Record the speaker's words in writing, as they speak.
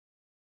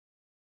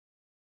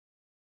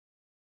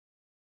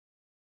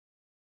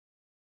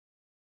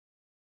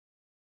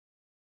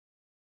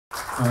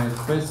I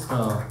request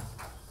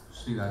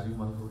Sri Rajiv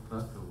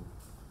Malhotra to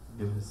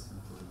give his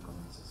concluding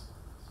comments.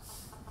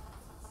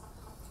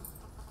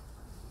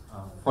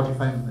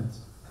 45 minutes.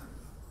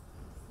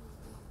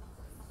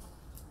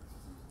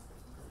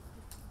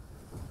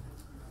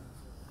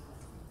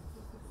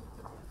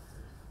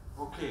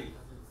 Okay,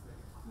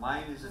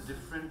 mine is a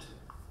different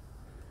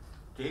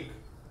take.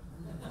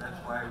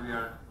 That's why we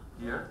are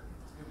here.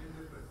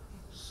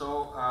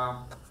 So,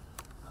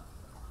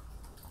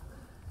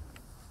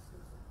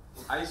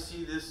 I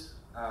see this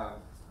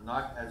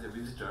not as a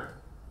visitor,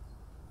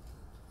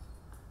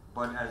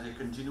 but as a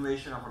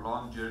continuation of a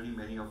long journey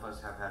many of us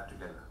have had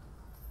together.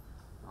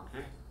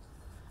 Okay?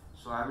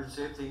 So I will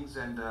say things,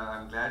 and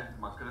I'm glad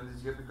Makaran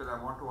is here because I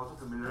want to also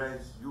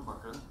familiarize you,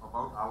 Makaran,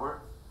 about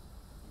our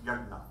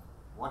yagna,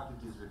 what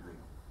it is we're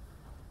doing.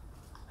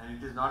 And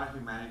it is not a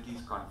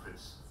humanities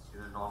conference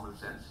in a normal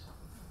sense.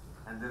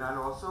 And then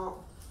I'll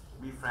also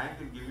be frank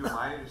and give you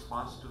my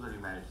response to the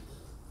humanities,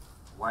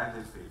 why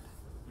they failed.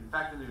 In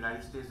fact, in the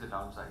United States, they're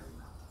downsizing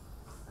now.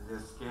 And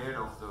they're scared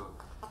of the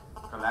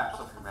collapse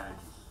of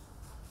humanities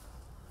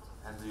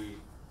and the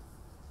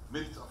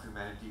myth of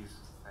humanities,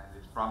 and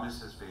its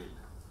promise has failed.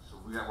 So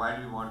why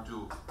do we want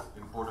to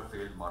import a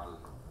failed model?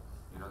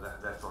 You know,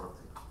 that sort of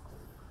thing.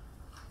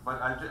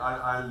 But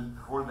I'll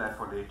hold that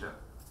for later.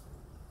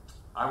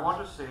 I want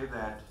to say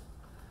that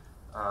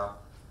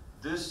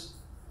this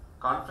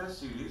conference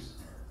series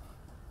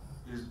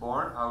is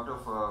born out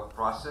of a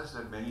process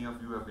that many of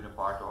you have been a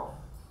part of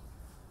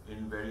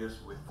in various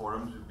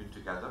forums. We've been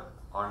together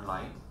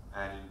online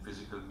and in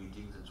physical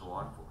meetings and so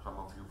on, for some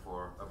of you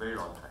for a very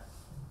long time.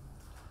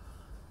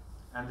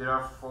 And there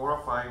are 4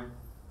 or 5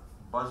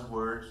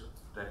 buzzwords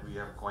that we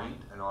have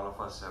coined, and all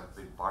of us have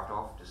been part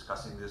of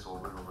discussing this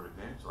over and over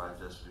again. So I'll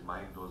just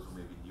remind those who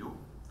may be new.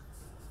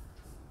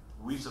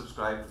 We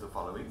subscribe to the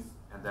following,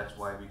 and that's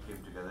why we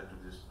came together to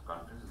this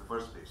conference in the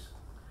first place.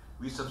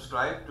 We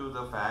subscribe to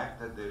the fact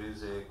that there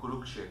is a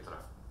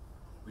Kurukshetra,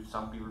 which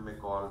some people may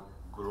call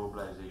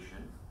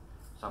globalization,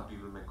 some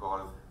people may call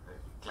a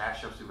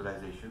clash of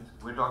civilizations.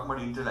 We're talking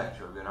about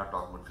intellectual, we're not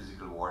talking about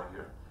physical war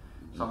here.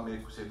 Some may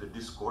say the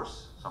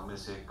discourse, some may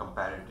say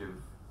comparative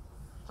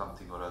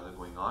something or other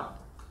going on.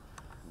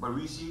 But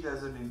we see it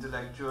as an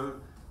intellectual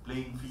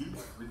playing field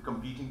with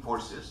competing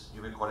forces.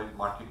 You may call it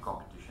market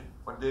competition,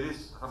 but there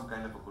is some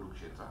kind of a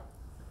Kurukshetra.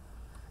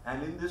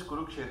 And in this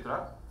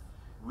Kurukshetra,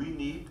 we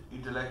need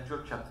intellectual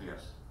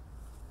Kshatriyas.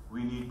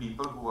 We need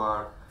people who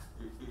are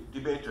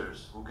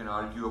debaters, who can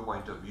argue a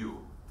point of view.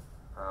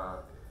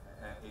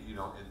 You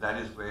know, that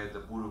is where the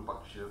Purva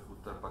Paksha,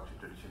 Uttar Paksha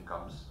tradition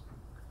comes.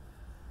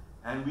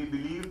 And we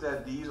believe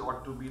that these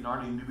ought to be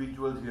not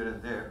individuals here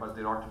and there, but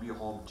there ought to be a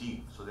home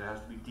team. So there has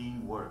to be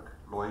teamwork,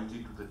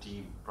 loyalty to the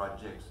team,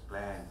 projects,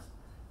 plans,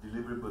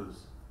 deliverables,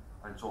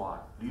 and so on,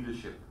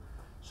 leadership.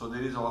 So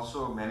there is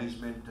also a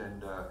management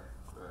and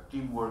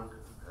teamwork,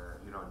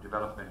 you know,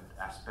 development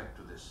aspect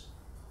to this.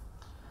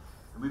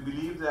 And we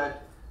believe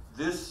that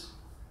the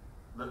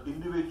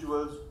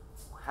individuals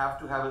have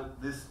to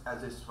have this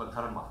as a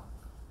swadharma.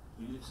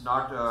 It's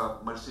not a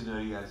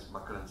mercenary, as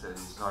Makaran said,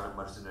 it's not a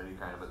mercenary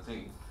kind of a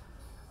thing.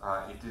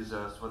 It is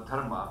a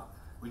swadharma,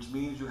 which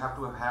means you have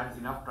to have had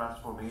enough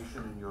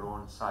transformation in your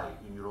own side,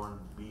 in your own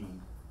being,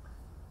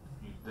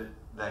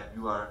 that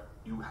you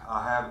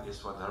have a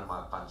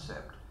swadharma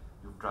concept.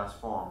 You've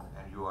transformed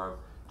and you are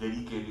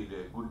dedicated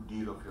a good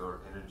deal of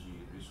your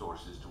energy,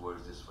 resources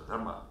towards this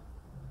swadharma.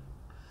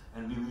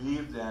 And we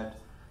believe that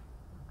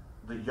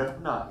the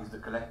yajna is the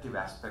collective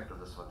aspect of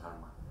the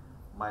swadharma.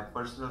 My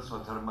personal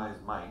swadharma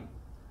is mine,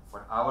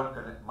 but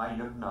my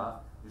yajna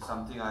is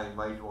something I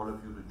invite all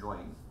of you to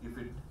join if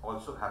it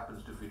also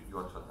happens to fit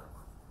your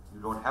swadharma.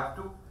 You don't have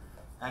to,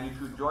 and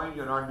if you join,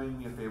 you're not doing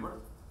me a favor,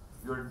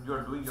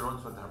 you're doing your own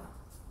swadharma.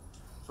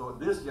 So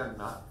this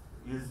yajna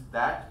is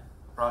that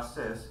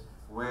process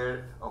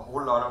where a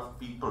whole lot of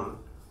people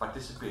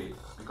participate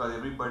because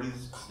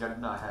everybody's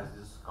yajna has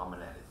this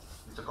commonality.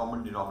 It's a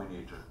common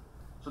denominator.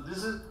 So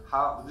this is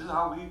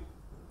how we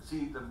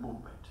see the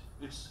movement.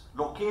 It's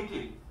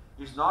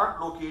not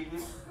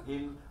located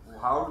in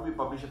how do we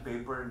publish a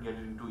paper and get it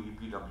into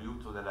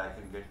EPW so that I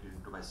can get it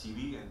into my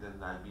CV and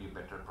then I'll be a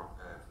better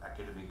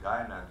academic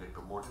guy and I'll get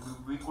promoted.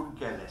 We couldn't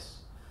care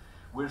less.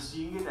 We're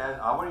seeing it as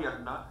our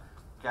yajna,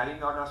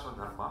 carrying out our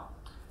swadharma.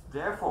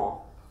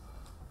 Therefore,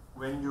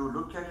 when you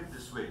look at it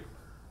this way,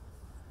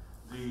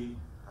 the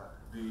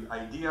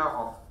idea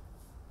of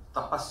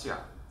tapasya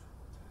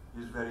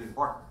is very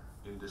important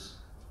in this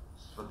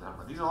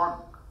swadharma. These are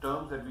all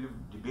terms that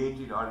we've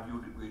debated,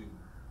 argued in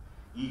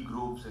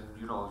e-groups, and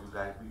you know, you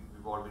guys,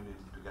 we've all been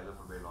together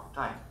for a very long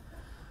time.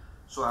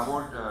 So I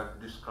won't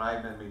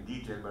describe them in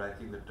detail, but I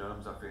think the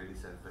terms are fairly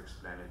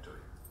self-explanatory.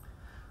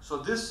 So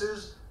the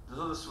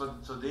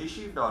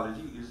Swadeshi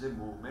Indology is a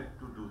movement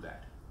to do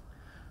that.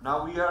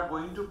 Now we are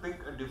going to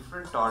pick a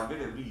different target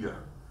every year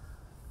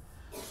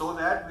so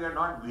that we are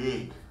not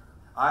vague.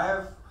 I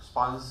have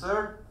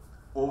sponsored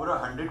over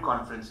 100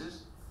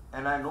 conferences,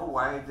 and I know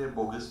why they're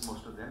bogus,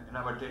 most of them, and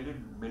I've attended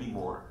many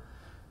more.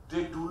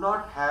 they do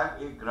not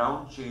have a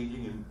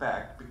ground-changing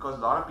impact, because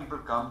a lot of people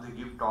come, they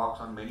give talks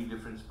on many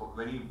different,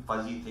 very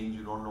fuzzy things.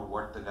 You don't know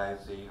what the guy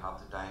is saying half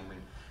the time,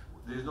 and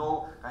there's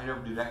no kind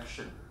of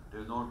direction.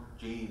 There's no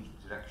change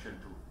direction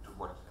to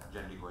what's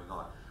generally going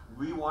on.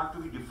 We want to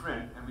be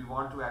different, and we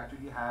want to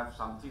actually have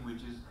something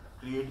which is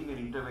creating an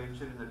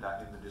intervention in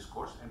the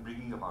discourse and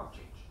bringing about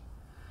change.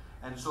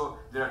 And so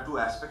there are two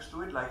aspects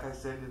to it. Like I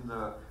said in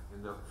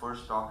the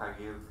first talk I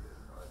gave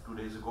 2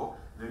 days ago,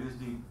 there is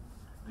the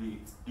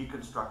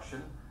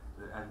deconstruction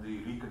and the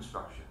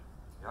reconstruction.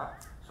 Yeah.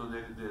 So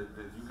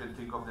you can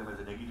think of them as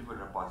a negative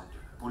and a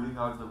positive, pulling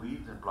out the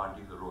weeds and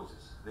planting the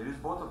roses. There is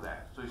both of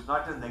that. So it's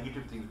not just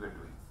negative things we're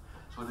doing.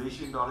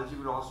 Swadeshi Indology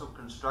will also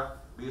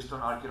construct, based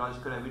on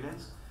archaeological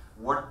evidence,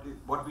 what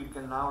we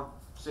can now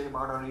say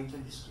about our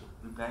ancient history.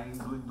 We're planning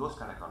on doing those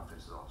kind of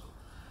conferences also.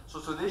 So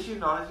Swadeshi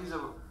Indology is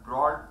a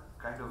broad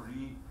kind of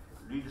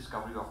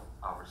rediscovery of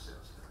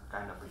ourselves,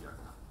 kind of a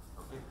yagna.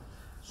 Okay.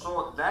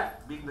 So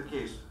that being the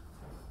case,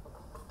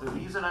 the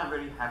reason I'm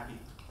very happy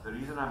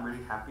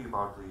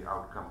about the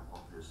outcome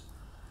of this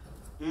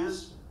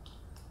is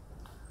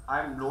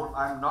I'm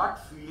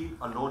not feeling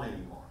alone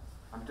anymore.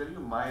 I'm telling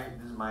you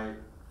this is my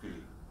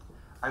feeling.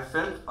 I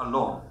felt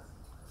alone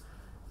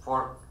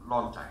for a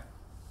long time.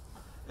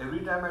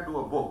 Every time I do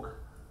a book,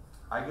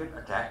 I get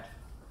attacked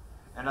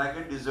and I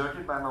get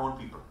deserted by my own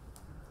people.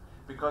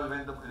 Because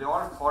when they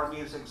all call me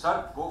and say,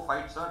 "Sir, go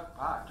fight, sir.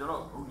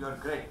 Chalo, you're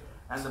great."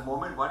 And the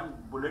moment one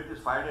bullet is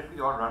fired at me,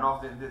 they all run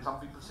off. Then some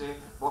people say,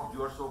 "Oh,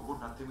 you are so good,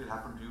 nothing will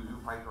happen to you. You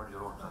fight on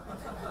your own."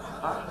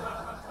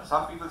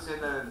 Some people say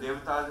the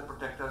devatas, the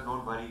protectors,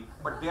 don't worry,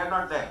 but they are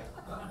not there.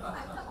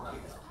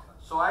 Okay.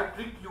 So I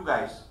tricked you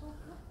guys.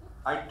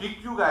 I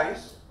tricked you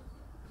guys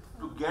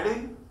to get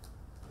in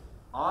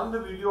on the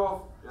video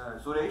of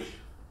Suresh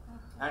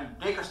and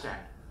take a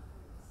stand.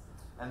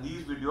 And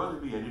these videos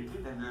will be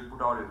edited and will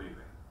put out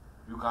everywhere.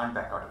 You can't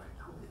back out of it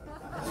now.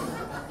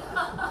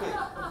 Okay.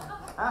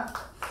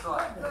 So,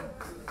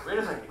 wait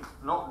a second.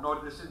 No,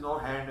 this is no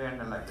hand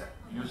and like that.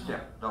 You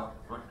step. No.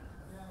 What?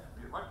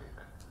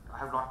 I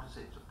have a lot to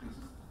say, so please.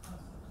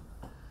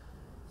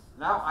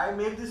 Now, I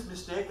made this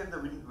mistake in the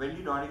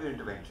Wendy Doniger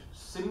intervention.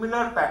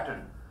 Similar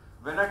pattern.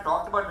 When I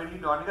talked about Wendy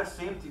Doniger,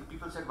 same thing.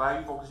 People said, "Why are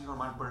you focusing on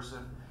one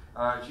person?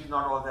 She's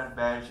not all that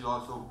bad. She's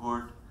also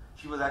good."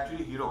 She was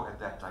actually a hero at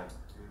that time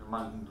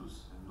among Hindus.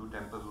 Hindu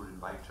temples would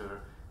invite her,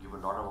 give a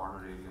lot of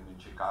honorarium in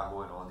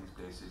Chicago and all these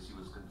places. She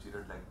was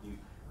considered like the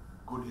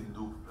good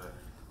Hindu,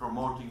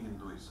 promoting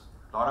Hinduism.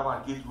 A lot of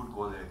our kids would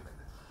go there.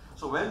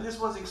 So when this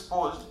was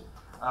exposed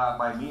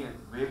by me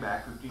way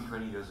back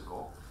 15-20 years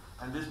ago,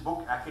 and this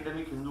book,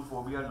 Academic Hindu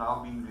Phobia, now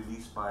being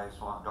released by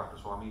Dr.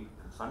 Swami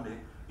on Sunday,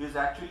 is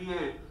actually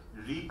a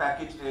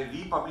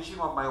republishing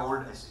of my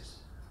old essays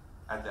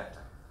at that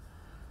time.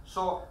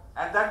 So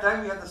at that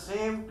time we had the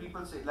same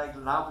people say, like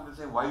now people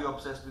say, "Why are you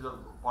obsessed with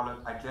Pollock?"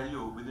 I tell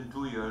you, within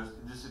 2 years,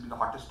 this will be the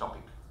hottest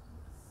topic.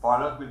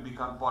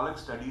 Pollock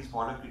studies,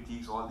 Pollock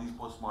critiques, all these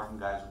postmodern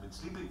guys who've been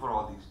sleeping for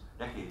all these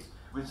decades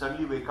will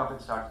suddenly wake up and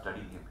start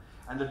studying him.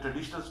 And the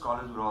traditional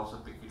scholars will also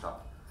pick it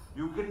up.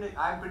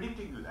 I'm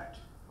predicting you that,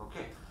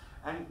 okay?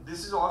 And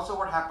this is also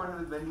what happened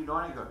with Wendy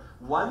Doniger.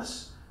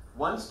 Once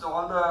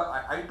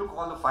I took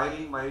all the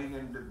firing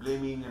and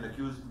blaming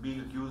and being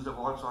accused of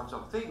all sorts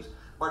of things,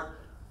 but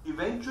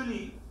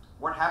eventually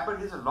what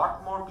happened is a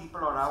lot more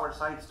people on our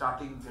side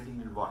getting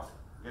involved.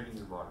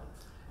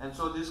 And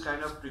so this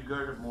kind of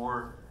triggered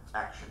more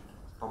action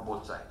from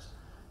both sides.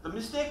 The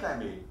mistake I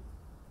made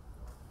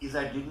is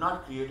I did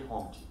not create a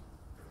home team.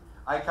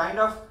 I kind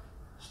of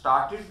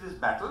started this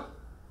battle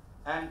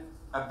and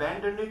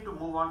abandoned it to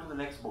move on to the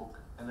next book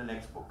and the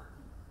next book.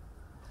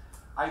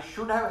 I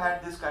should have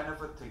had this kind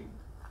of a thing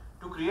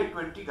to create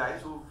 20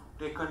 guys who've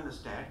taken a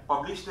stand,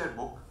 published their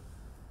book,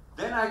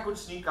 then I could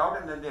sneak out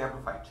and then they have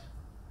to fight.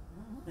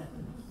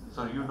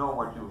 So you know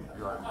what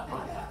you are.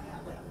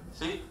 Okay.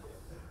 See?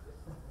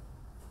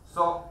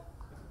 So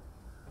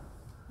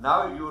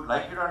now you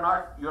like it or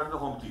not, you are the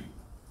home team.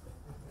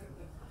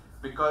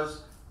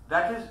 Because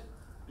that is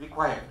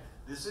required.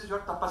 This is your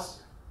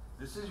tapasya.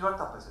 This is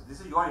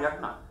your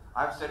yagna.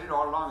 I've said it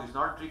all along, it's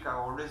not a trick. I've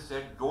always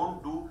said,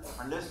 don't do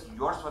unless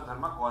your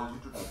Swadharma calls you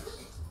to do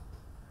this.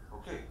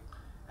 Okay?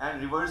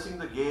 And reversing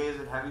the gaze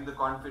and having the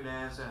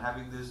confidence and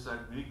having this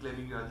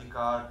reclaiming your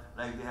adhikar,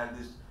 like they had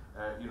this,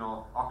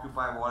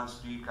 Occupy Wall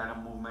Street kind of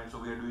movement. So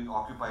we are doing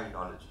Occupy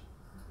Indology.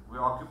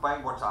 We're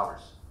occupying what's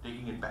ours,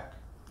 taking it back.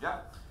 Yeah?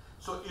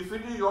 So if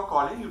it is your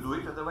calling, you do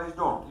it, otherwise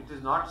don't. It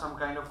is not some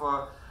kind of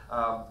a,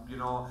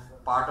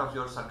 part of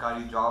your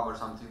sarkari job or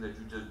something that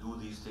you just do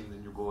these things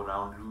and you go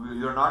around.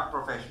 You're not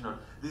professional.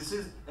 This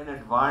is an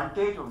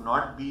advantage of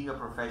not being a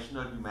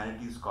professional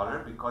humanities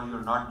scholar, because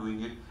you're not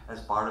doing it as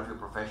part of your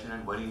profession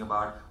and worrying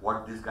about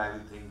what this guy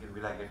will think and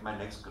will I get my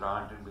next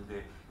grant and will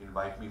they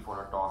invite me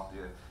for a talk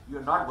there.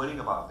 You're not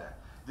worrying about that.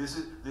 This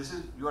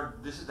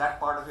is that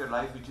part of your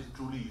life which is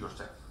truly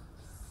yourself.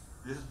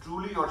 This is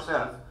truly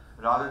yourself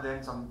rather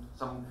than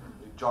some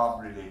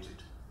job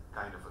related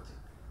kind of a thing.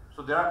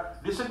 So there are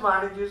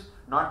disadvantages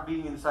not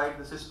being inside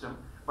the system,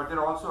 but there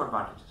are also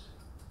advantages.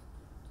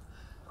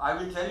 I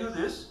will tell you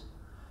this,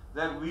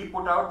 that we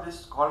put out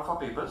this call for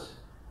papers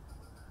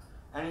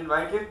and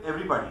invited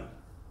everybody.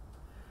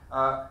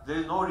 There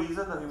is no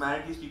reason the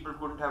humanities people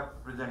couldn't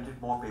have presented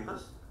more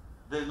papers.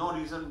 There is no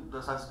reason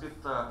the Sanskrit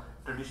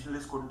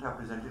traditionalists couldn't have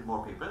presented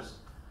more papers.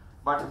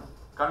 But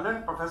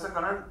Professor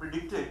Kannan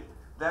predicted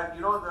that,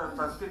 you know, the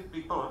Sanskrit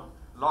people,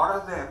 a lot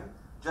of them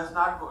just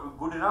not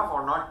good enough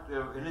or not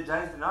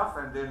energized enough,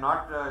 and they're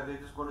not, they're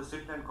just going to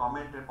sit and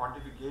comment and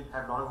pontificate,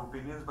 have a lot of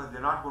opinions, but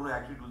they're not going to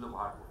actually do the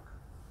hard work.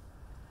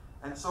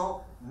 And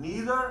so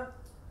neither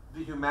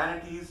the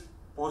humanities,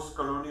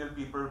 post-colonial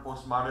people,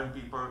 post-modern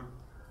people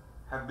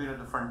have been at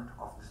the front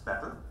of this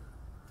battle.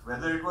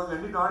 Whether it was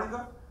Wendy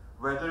Doniger,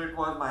 whether it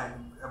was my,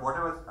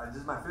 whatever,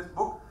 this is my 5th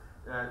book,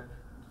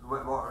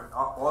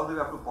 all the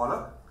way up to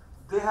Pollock,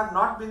 they have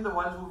not been the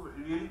ones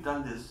who've really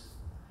done this,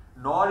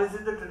 nor is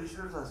it the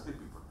traditional Sanskrit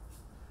people.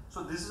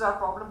 So this is our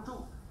problem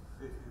too.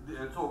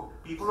 So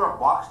people who are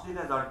boxed in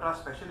as ultra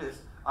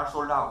specialists are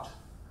sold out.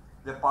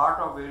 They're part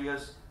of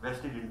various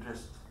vested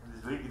interests.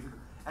 It's very difficult.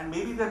 And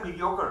maybe they're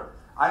mediocre.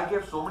 I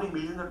gave so many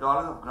millions of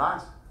dollars of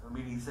grants. I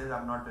mean, he says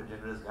I'm not a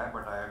generous guy,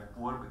 but I am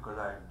poor because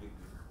I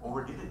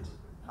overdid it.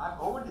 I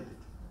overdid it.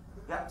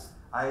 Yeah.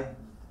 I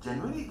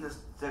genuinely just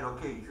said,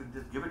 okay, you should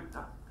just give it.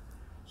 No?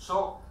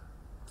 So,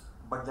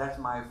 but that's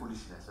my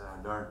foolishness. And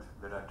I learned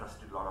that I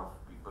trusted a lot of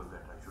people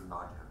that I should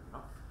not have, you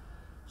know.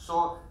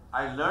 So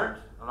I learned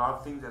a lot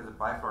of things as a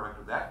byproduct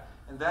of that.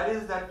 And that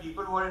is that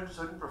people who are in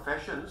certain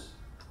professions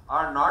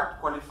are not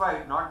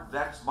qualified, not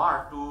that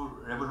smart to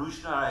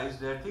revolutionize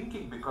their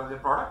thinking because they're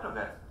product of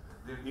that.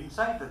 They're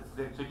inside,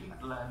 they're sitting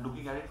and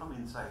looking at it from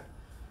inside.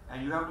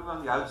 And you have to be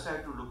on the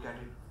outside to look at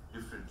it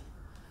differently.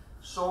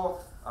 So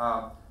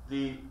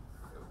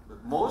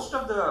most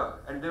of the,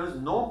 and there was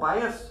no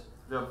bias,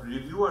 the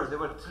reviewers, there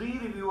were 3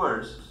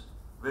 reviewers,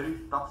 very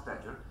top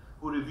stature,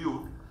 who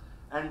reviewed,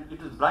 and it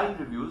was blind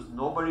reviews,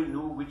 nobody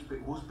knew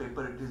whose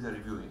paper it is they're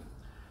reviewing.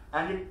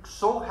 And it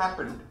so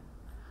happened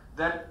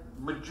that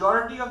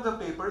majority of the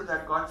papers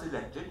that got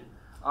selected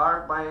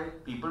are by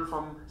people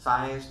from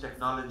science,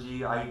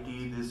 technology,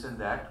 IT, this and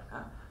that.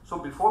 So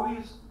before we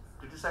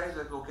criticize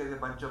that, okay, they're a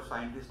bunch of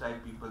scientist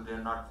type people, they're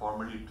not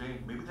formally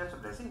trained, maybe that's a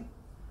blessing.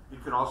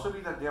 It can also be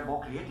that they're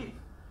more creative,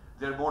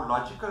 they're more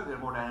logical, they're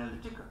more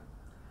analytical.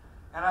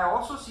 And I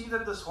also see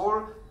that this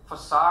whole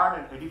facade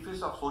and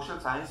edifice of social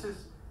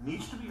sciences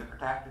needs to be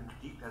attacked and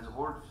critiqued as a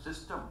whole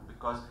system,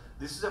 because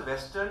this is a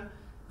Western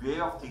way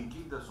of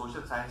thinking. The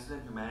social sciences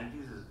and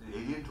humanities is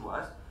alien to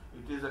us.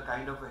 It is a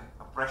kind of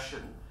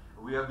oppression.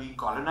 We are being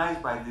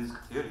colonized by these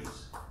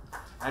theories,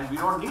 and we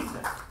don't need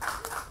them.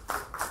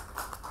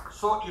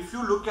 So if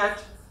you look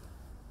at,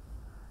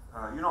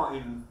 you know,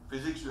 in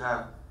physics you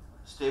have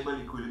stable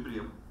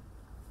equilibrium,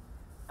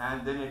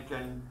 and then it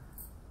can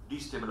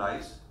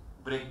destabilize,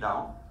 break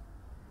down,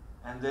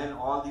 and then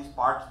all these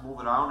parts move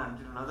around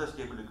until another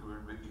stable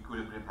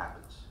equilibrium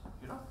happens,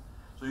 you know.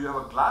 So you have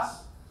a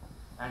glass,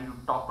 and you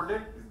topple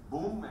it,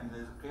 boom, and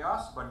there's a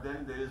chaos, but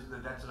then there is,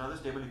 that's another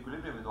stable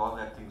equilibrium with all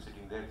that thing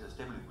sitting there, it's a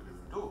stable equilibrium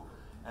too.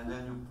 And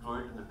then you throw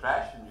it in the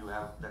trash, and you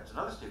have, that's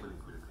another stable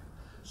equilibrium.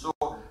 So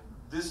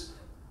this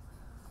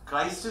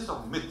crisis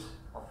of myth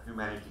of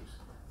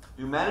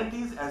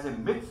humanities as a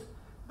myth,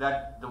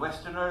 that the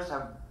Westerners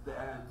have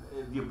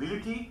the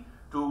ability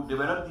to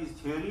develop these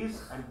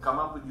theories and come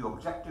up with the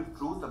objective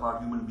truth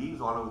about human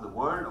beings all over the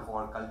world, of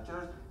all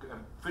cultures,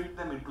 fit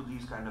them into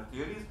these kind of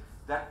theories,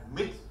 that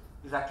myth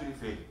is actually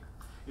failing.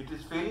 It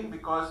is failing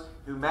because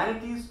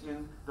humanities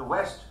in the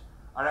West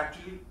are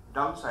actually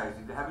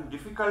downsizing. They're having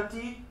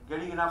difficulty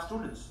getting enough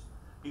students.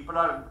 People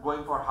are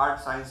going for hard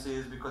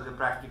sciences because they're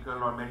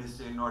practical, or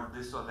medicine, or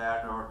this or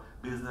that, or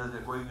business.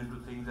 They're going into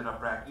things that are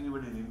practical,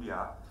 even in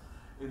India.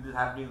 It is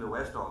happening in the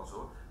West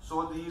also.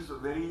 So these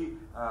very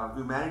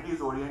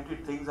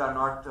humanities-oriented things are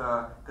not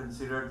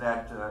considered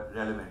that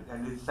relevant.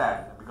 And it's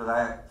sad, because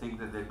I think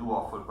that they do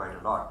offer quite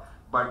a lot.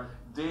 But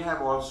they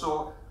have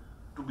also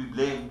to be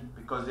blamed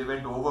because they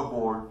went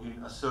overboard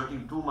in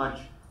asserting too much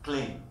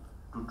claim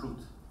to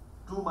truth,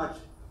 too much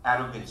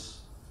arrogance,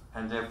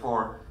 and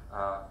therefore,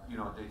 you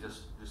know, they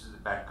just, this is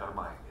a bad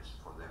karma, I guess,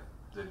 for them.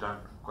 They've done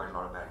quite a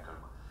lot of bad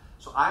karma.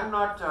 So I'm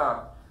not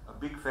a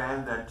big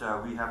fan that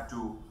we have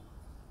to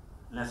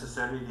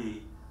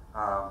necessarily,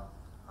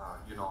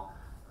 you know,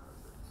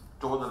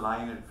 toe the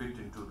line and fit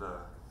into the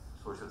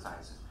social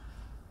sciences.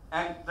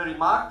 And the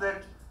remark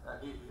that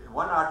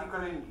one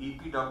article in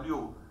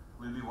EPW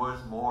will be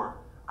worth more,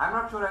 I'm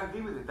not sure I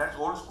agree with it. That's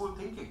old school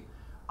thinking.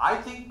 I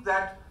think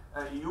that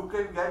you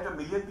can get 1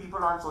 million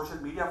people on social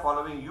media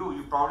following you.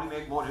 You probably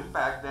make more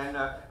impact than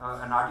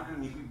an article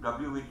in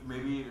EPW which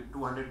maybe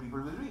 200 people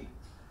will read.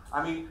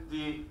 I mean,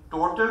 the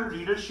total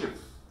readership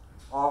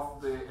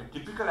of a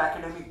typical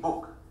academic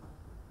book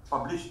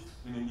published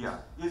in India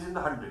is in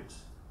the hundreds.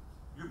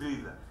 You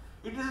believe that?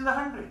 It is in the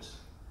hundreds.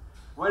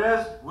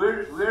 Whereas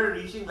we're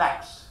reaching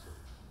lakhs.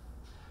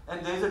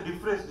 And there's a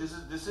difference.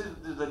 This is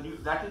the new,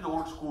 that is the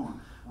old school,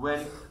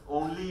 when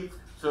only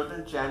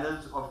certain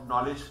channels of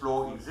knowledge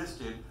flow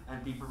existed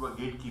and people were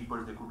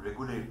gatekeepers, they could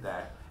regulate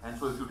that. And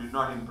so if you did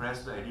not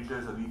impress the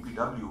editors of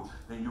EPW,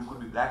 then you could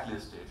be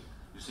blacklisted.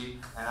 You see,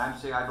 and I'm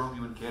saying I don't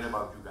even care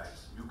about you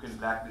guys. You can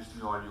blacklist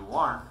me all you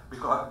want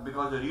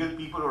because the real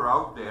people are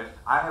out there.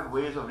 I have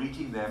ways of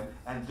reaching them,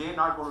 and they're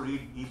not going to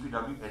read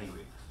EPW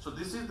anyway. So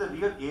this is the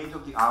real age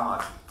of the Aam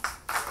Aadmi.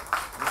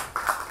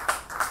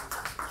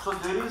 So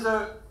there is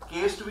a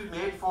case to be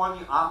made for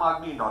the Aam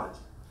Aadmi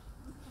Indology,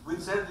 which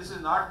says this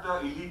is not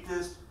the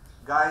elitist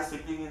guy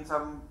sitting in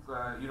some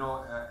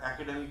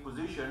academic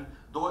position.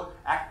 Though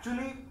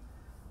actually,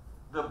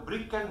 the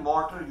brick and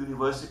mortar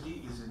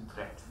university is in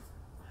threat.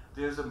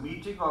 There's a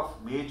meeting of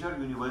major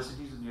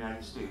universities in the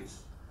United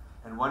States,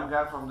 and one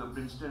guy from the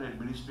Princeton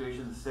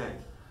administration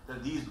said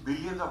that these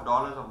billions of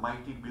dollars of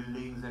mighty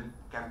buildings and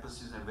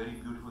campuses and very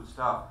beautiful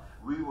stuff,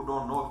 we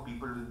don't know if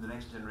people in the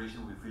next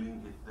generation will be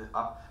filling it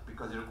up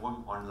because they're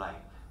going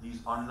online. These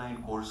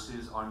online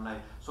courses,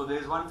 online. So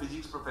there's one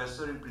physics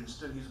professor in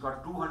Princeton, he's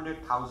got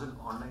 200,000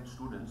 online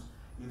students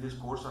in his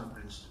course on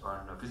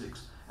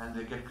physics, and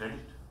they get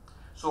credit.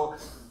 So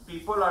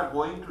people are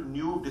going to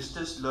new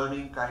distance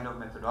learning kind of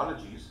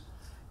methodologies,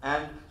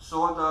 and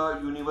so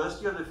the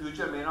university of the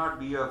future may not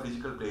be a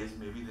physical place.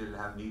 Maybe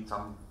they'll need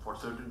some, for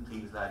certain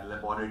things like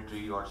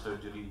laboratory or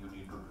surgery, you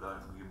need to learn,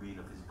 you be in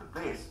a physical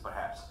place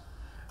perhaps.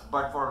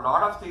 But for a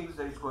lot of things,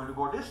 that it's going to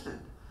go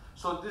distant.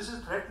 So this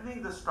is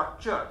threatening the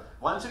structure.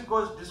 Once it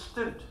goes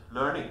distant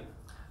learning,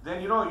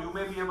 then you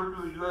may be able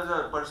to, you as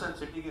a person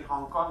sitting in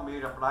Hong Kong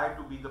may apply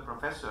to be the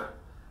professor,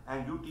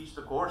 and you teach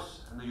the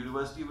course, and the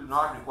university will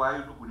not require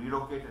you to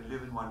relocate and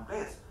live in one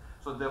place.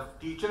 So the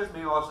teachers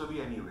may also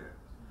be anywhere.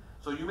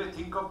 So you may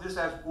think of this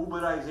as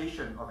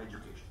Uberization of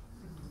education.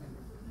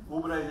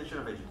 Uberization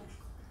of education.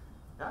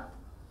 Yeah?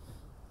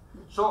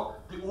 So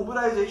the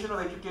Uberization of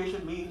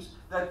education means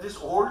that this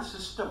old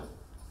system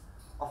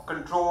of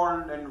control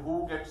and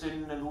who gets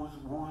in and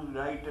who's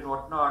right and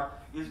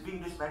whatnot is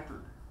being dismantled.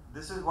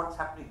 This is what's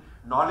happening.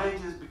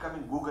 Knowledge is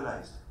becoming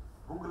Googleized.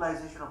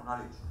 Googleization of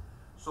knowledge.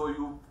 So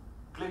you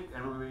click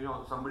and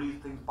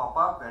somebody's things pop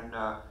up and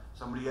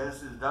somebody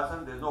else's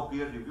doesn't. There's no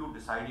peer review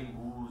deciding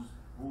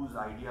whose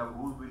idea,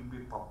 who will be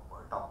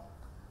top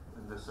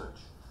in the search.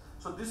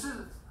 So this is,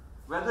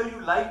 whether you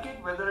like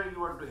it, whether you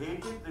want to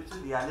hate it, this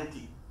is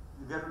reality.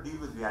 You have to deal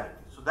with reality.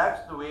 So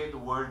that's the way the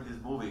world is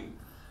moving.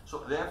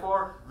 So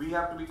therefore, we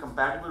have to be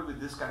compatible with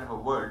this kind of a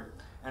world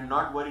and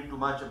not worry too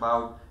much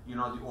about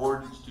the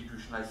old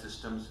institutionalized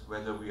systems,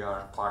 whether we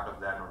are part of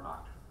that or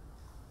not.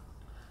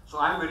 So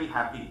I'm very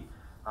happy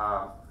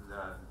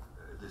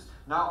this.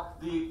 Now,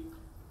 the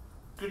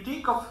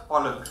critique of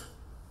Pollock.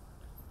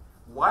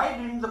 Why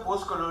didn't the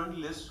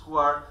post-colonialists who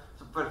are,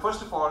 well,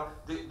 first of all,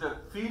 the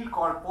field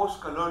called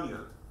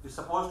post-colonial is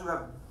supposed to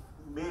have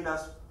made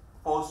us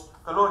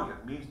post-colonial,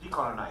 means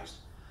decolonized.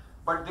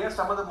 But they're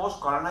some of the most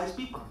colonized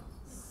people.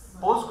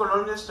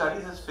 Post-colonial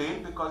studies has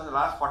failed because in the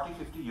last 40,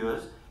 50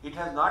 years, it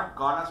has not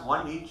gone us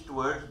 1 inch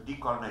towards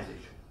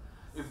decolonization.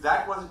 If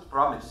that was its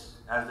promise,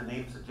 as the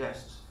name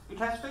suggests, it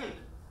has failed.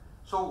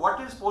 So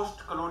what is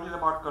post-colonial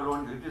about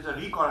colonial? It is a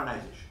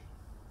recolonization.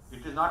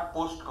 It is not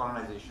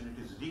post-colonization,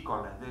 it is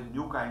recolonization. There is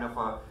new kind of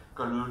a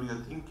colonial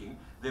thinking.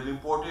 They've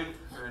imported,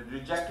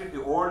 rejected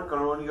the old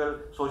colonial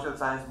social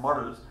science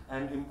models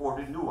and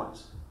imported new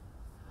ones.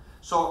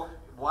 So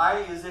why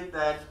is it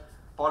that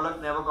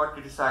Pollock never got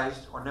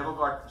criticized or never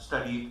got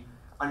studied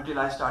until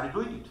I started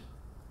doing it?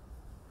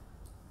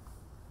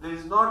 There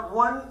is not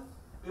one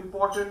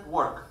important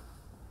work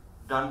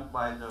done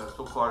by the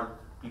so-called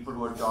people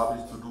whose job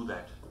is to do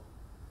that.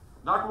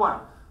 Not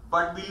one.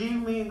 But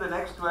believe me, in the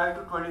next 12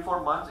 to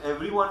 24 months,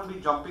 everyone will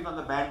be jumping on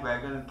the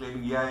bandwagon and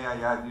claiming, yeah,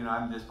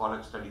 I'm this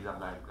Pollock studies, I'm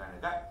that kind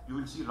of guy. You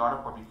will see a lot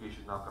of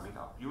publications now coming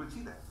out. You will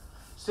see that.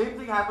 Same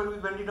thing happened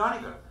with Wendy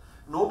Doniger.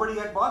 Nobody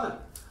had bothered.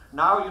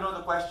 Now,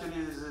 the question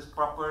is this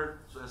proper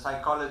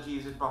psychology?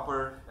 Is it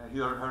proper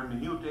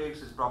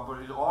hermeneutics? Is proper?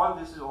 All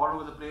this is all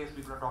over the place.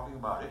 People are talking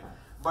about it.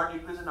 But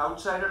it was an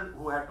outsider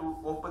who had to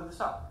open this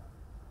up.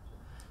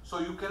 So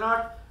you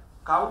cannot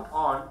count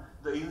on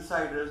the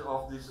insiders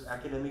of this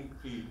academic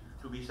field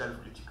to be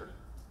self-critical.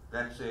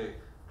 That's a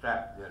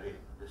trap they're in.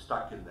 They're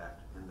stuck in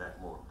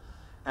that mode.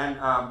 And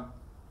I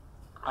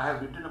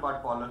have written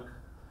about Pollock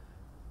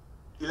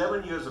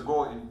 11 years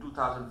ago in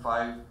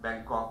 2005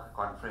 Bangkok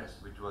conference,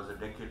 which was a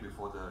decade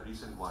before the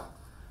recent one.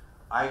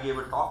 I gave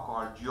a talk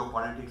called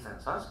Geopolitics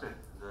and Sanskrit.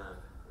 The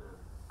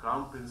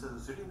Crown Princess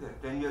is sitting there.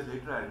 10 years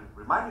later, I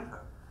reminded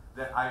her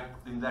that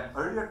in that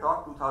earlier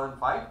talk,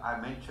 2005, I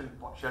mentioned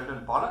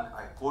Sheldon Pollock.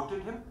 I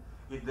quoted him.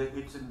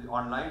 It's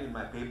online in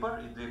my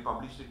paper. They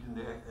published it in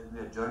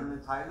their journal in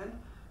Thailand.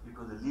 It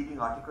was a leading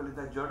article in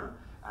that journal.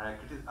 And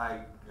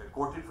I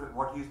quoted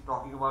what he's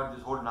talking about,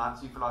 this whole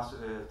Nazi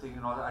philosophy thing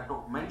and all that.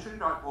 I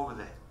mentioned it over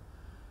there.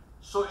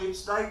 So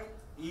it's like,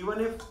 even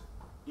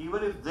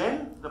if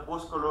then the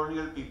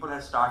post-colonial people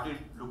had started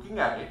looking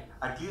at it,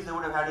 at least they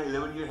would have had an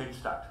 11-year head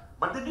start.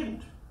 But they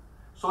didn't.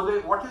 So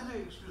what is the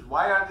excuse?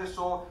 Why are they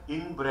so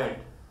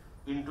inbred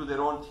into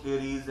their own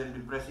theories and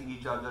impressing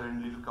each other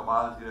in little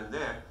cabals here and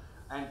there?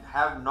 and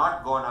have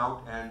not gone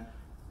out and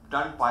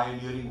done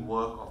pioneering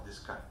work of this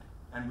kind.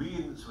 And we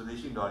in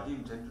Swadeshi Indology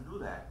intend to do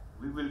that.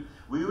 We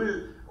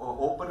will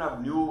open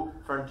up new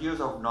frontiers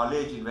of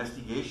knowledge,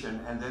 investigation,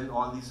 and then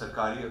all these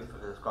Sarkari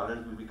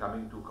scholars will be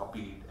coming to copy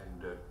it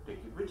and take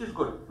it, which is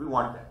good. We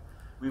want that.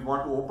 We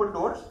want to open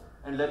doors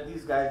and let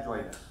these guys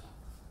join us.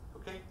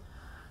 Okay?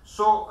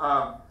 So,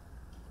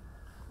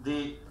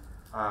 the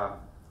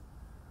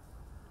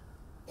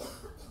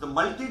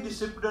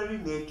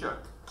multidisciplinary nature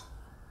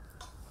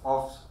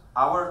of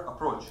our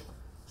approach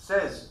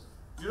says,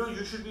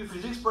 you should be a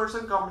physics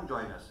person, come and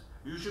join us.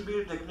 You should be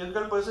a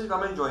technical person,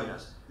 come and join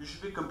us. You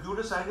should be a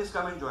computer scientist,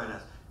 come and join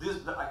us.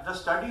 The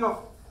study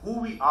of who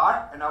we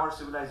are and our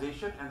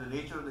civilization and the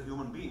nature of the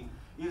human being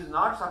is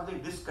not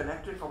something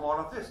disconnected from all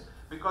of this,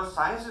 because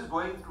science is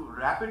going to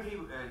rapidly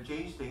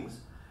change things,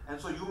 and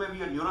so you may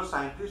be a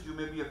neuroscientist, you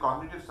may be a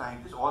cognitive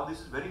scientist, all this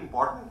is very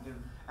important,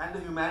 and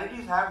the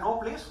humanities have no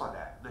place for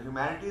that. The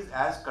humanities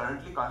as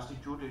currently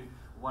constituted,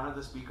 one of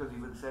the speakers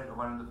even said,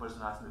 one of the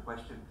person asking the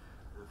question,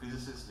 the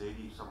physicist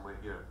lady somewhere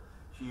here,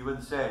 she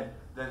even said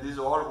that this is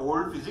all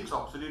old physics,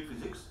 obsolete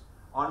physics,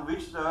 on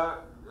which the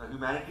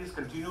humanities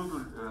continue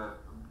to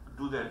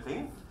do their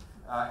thing.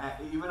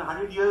 Even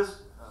 100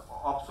 years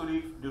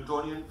obsolete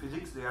Newtonian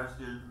physics they are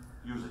still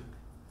using.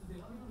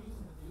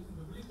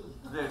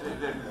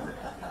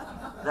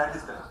 That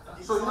is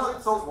correct. So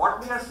so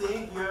what we are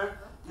saying here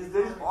is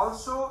there is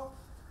also,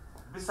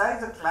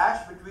 besides the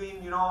clash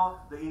between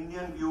the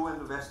Indian view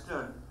and the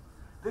Western,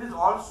 there is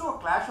also a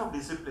clash of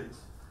disciplines.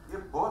 They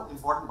are both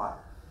important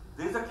parts.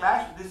 There is a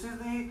clash. This is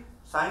the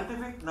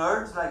scientific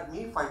nerds like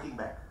me fighting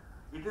back.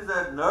 It is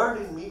a nerd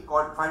in me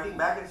called fighting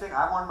back and saying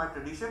I want my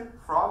tradition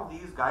from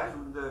these guys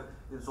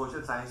in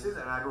social sciences,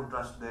 and I don't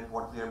trust that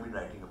what they have been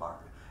writing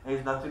about it. It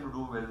has nothing to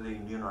do whether they're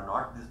Indian or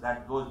not.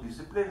 Those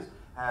disciplines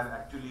have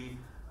actually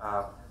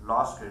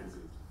lost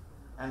credibility.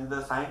 And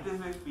the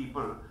scientific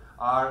people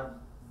are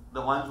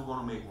the ones who are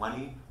going to make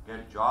money,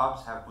 get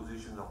jobs, have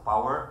positions of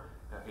power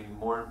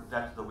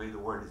that's the way the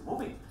world is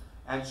moving.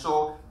 And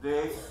so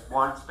they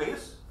want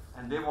space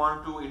and they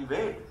want to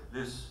invade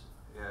this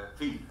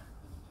field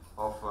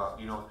of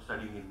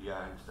studying India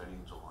and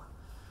studying so on.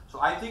 So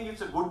I think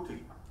it's a good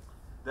thing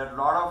that a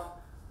lot of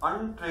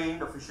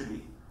untrained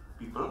officially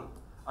people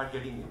are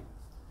getting in.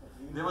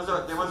 There was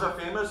a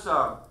famous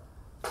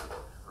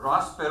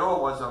Ross Perot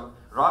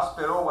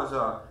was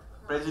a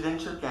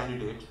presidential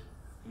candidate.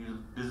 He was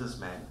a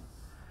businessman,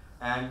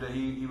 and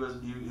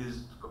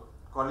his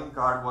calling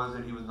card was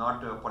that he was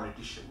not a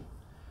politician,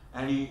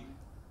 and he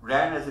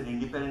ran as an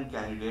independent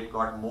candidate,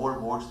 got more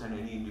votes than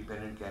any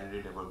independent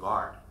candidate ever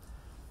got.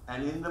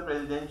 And in the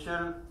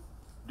presidential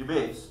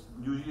debates,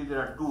 usually there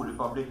are two,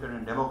 Republican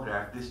and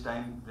Democrat. This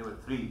time there were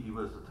three. He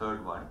was the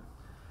third one.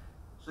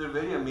 So a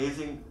very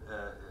amazing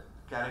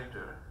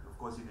character. Of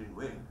course, he didn't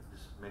win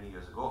this many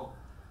years ago.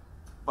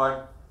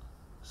 But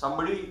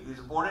his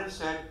opponent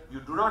said, "You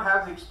do not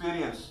have the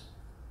experience."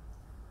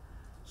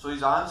 So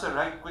his answer,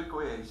 right quick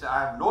way, he said, "I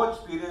have no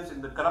experience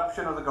in the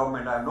corruption of the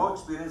government. I have no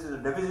experience in the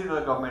deficit of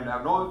the government. I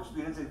have no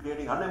experience in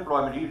creating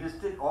unemployment." He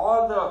listed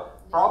all the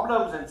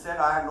problems and said,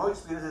 "I have no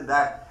experience in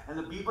that." And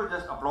the people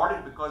just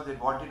applauded because they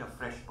wanted a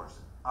fresh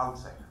person,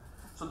 outsider.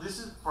 So this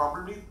is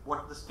probably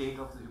what the state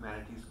of the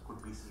humanities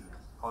could be seen as.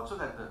 Also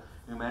that the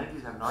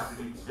humanities have not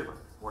really delivered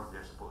what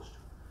they're supposed to.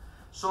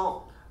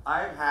 So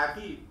I am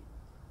happy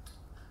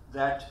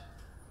that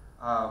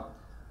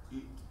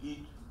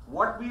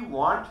what we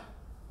want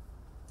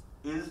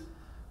is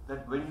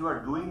that when you are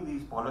doing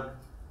these Pollock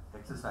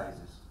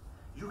exercises,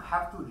 you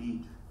have to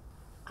read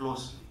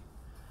closely.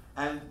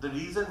 And the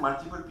reason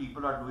multiple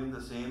people are doing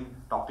the same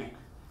topic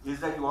is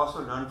that you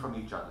also learn from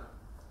each other.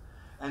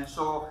 And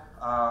so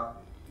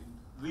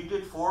we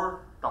did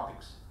 4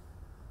 topics.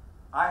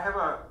 I have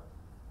a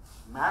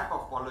map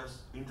of Pollock's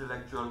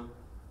intellectual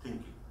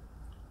thinking,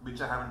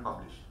 which I haven't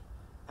published.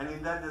 And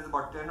in that there's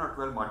about 10 or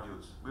 12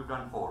 modules. We've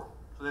done 4.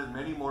 So there's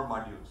many more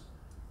modules.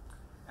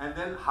 And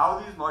then how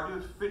these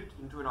modules fit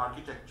into an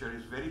architecture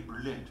is very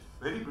brilliant,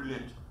 very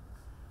brilliant.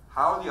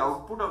 How the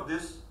output of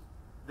this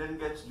then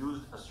gets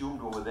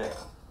assumed over there.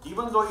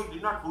 Even though he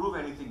did not prove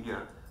anything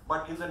here,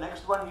 but in the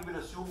next one he will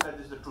assume that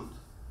this is the truth.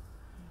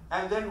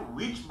 And then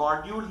which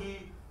module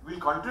he will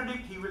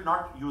contradict, he will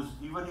not use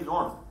even his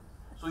own.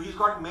 So he's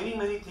got many,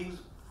 many things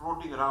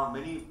floating around,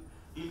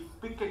 he'll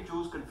pick and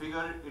choose,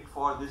 configure it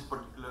for this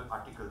particular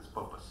article's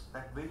purpose.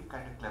 That's very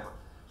kind of clever.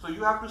 So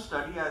you have to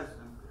study, as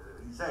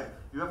he said,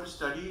 you have to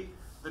study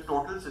the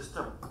total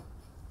system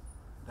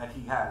that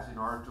he has in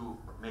order to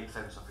make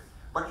sense of it.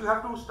 But you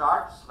have to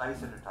start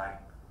slice at a time.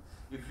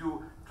 If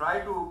you try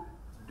to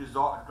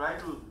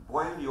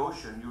boil the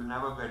ocean, you'll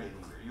never get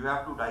anywhere. You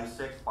have to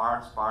dissect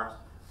parts,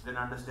 then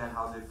understand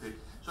how they fit.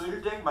 So it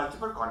will take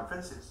multiple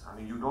conferences. I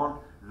mean, you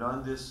don't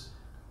learn this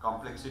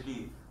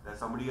complexity that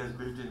somebody has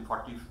built in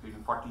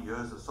 40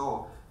 years or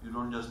so. You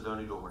don't just learn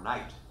it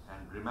overnight.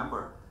 And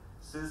remember,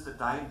 since the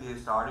time they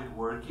started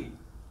working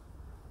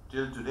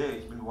till today,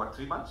 it's been what,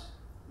 3 months?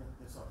 Yeah,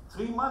 that's all.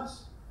 3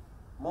 months.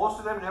 Most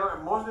of them never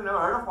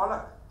heard of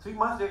Pollock. 3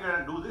 months they're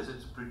going to do this.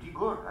 It's pretty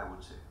good, I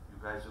would say. You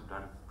guys have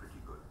done pretty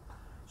good.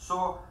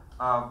 So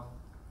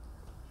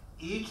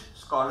each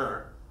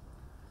scholar,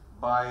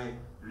 by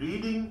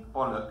reading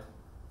Pollock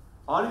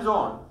on his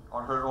own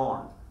or her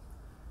own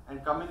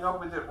and coming up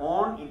with their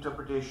own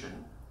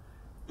interpretation,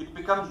 it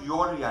becomes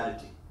your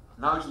reality.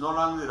 Now it's no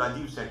longer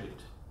Rajiv said it.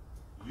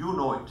 You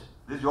know it.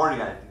 This is your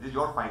reality. This is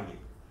your finding.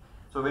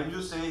 So when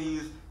you say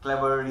he's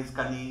clever, he's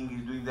cunning,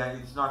 he's doing that,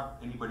 it's not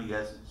anybody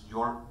else. It's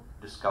your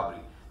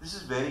discovery. This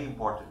is very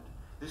important.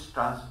 This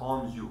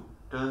transforms you,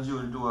 turns you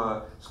into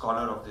a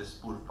scholar of this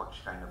Purv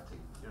Paksh kind of thing.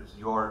 It's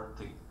your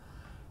thing.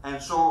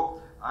 And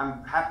so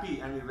I'm happy,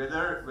 and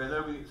whether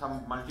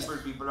some multiple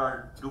people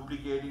are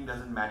duplicating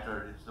doesn't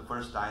matter. It's the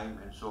first time,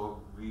 and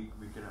so we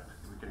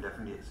can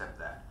definitely accept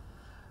that.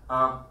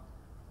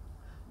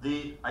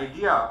 The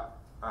idea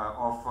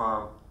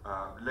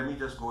let me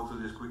just go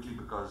through this quickly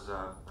because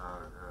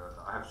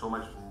I have so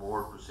much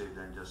more to say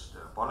than just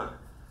Pollock.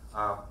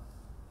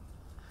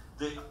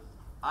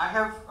 I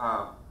have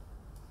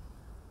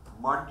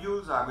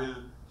modules I will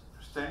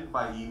send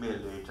by email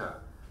later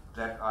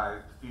that I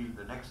feel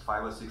the next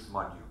 5 or 6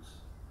 modules.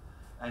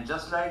 And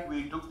just like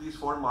we took these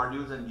 4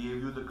 modules and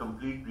gave you the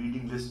complete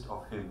reading list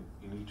of him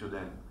in each of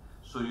them,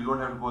 so you don't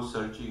have to go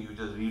searching, you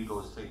just read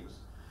those things.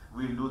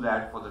 We'll do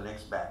that for the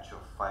next batch of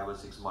 5 or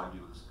 6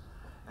 modules.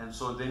 And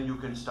so then you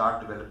can start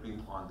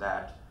developing on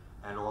that.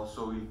 And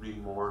also we'll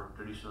bring more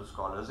traditional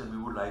scholars, and we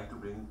would like to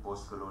bring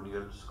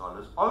post-colonial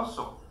scholars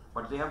also.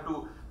 But they have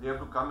to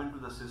come into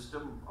the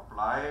system,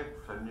 apply,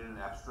 send in an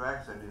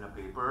abstract, send in a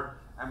paper,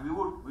 and we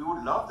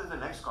would love that the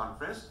next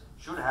conference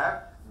should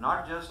have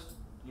not just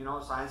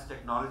science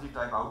technology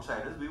type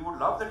outsiders. We would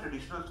love the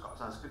traditional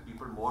Sanskrit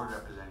people more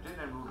represented,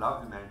 and we would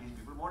love humanities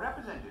people more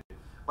represented.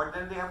 But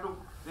then they have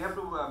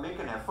to make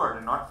an effort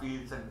and not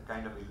feel some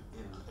kind of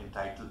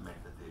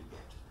entitlement that they'll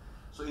get.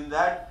 So in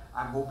that,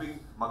 I'm hoping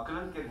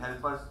Makkalan can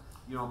help us,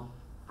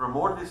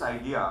 promote this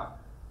idea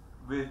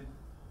with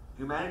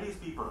humanities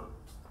people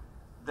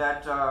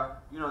that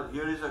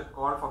here is a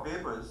call for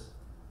papers,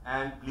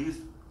 and please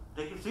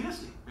take it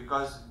seriously,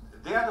 because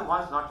they are the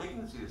ones not taking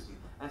it seriously.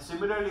 And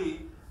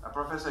similarly,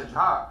 Professor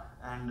Jha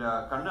and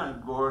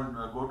Kannan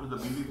go to the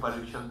BB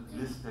Pariksha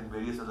list and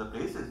various other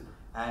places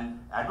and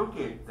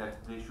advocate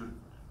that they should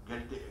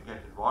get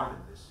involved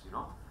in this.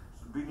 So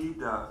we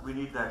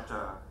need that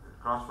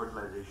cross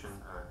fertilization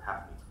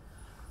happening.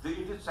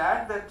 It is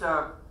sad that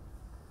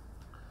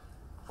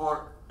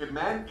for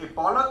a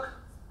Pollock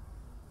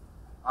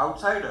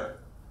outsider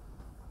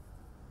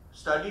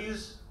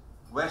studies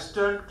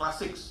Western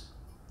classics,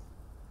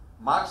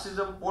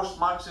 Marxism,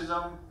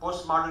 post-Marxism,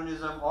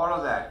 postmodernism, all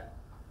of that,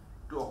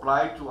 to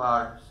apply to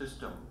our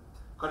system,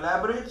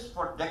 collaborates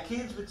for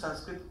decades with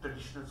Sanskrit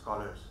traditional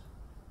scholars.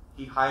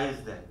 He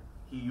hires them,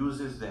 he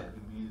uses them,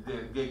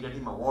 they get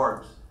him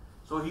awards.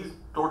 So he's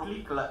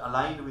totally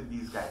aligned with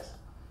these guys.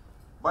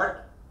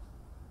 But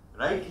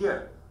right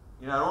here,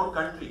 in our own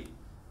country,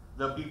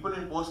 the people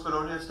in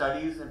post-colonial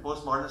studies and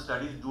postmodern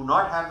studies do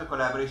not have the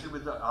collaboration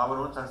with our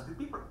own Sanskrit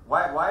people.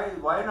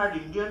 Why not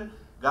Indian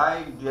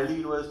guy, Delhi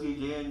University,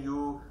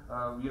 JNU,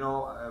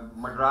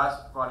 Madras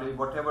College,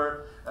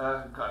 whatever,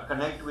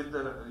 connect with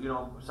the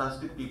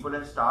Sanskrit people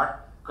and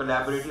start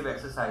collaborative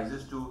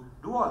exercises to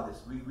do all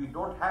this? We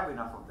don't have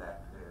enough of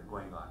that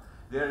going on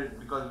there,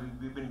 because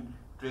we've been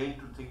trained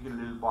to think in a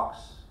little box,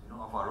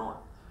 of our own.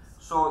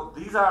 So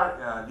these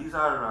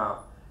are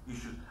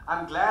issues.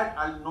 I'm glad.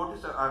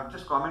 I'll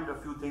just comment a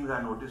few things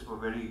I noticed were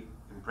very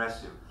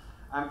impressive.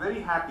 I'm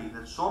very happy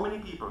that so many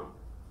people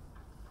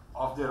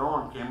of their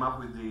own came up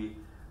with the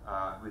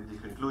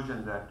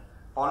conclusion that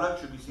Pollock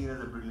should be seen as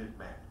a brilliant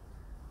man.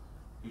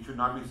 He should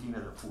not be seen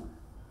as a fool.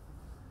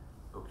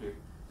 Okay,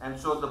 and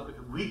so the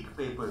weak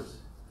papers,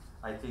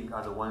 I think,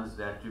 are the ones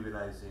that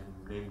trivialize him,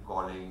 name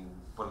calling,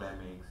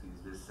 polemics, he's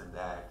this and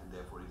that, and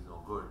therefore he's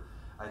no good.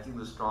 I think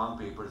the strong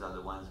papers are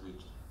the ones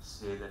which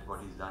say that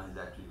what he's done is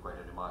actually quite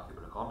a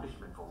remarkable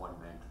accomplishment for one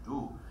man to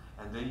do.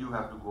 And then you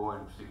have to go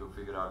and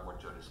figure out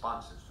what your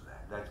response is to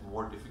that. That's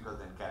more difficult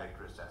than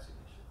character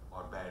assassination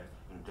or bad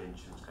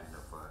intentions kind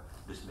of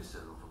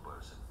dismissal of a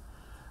person.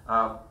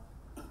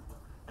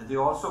 And they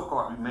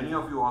also many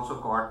of you also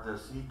caught the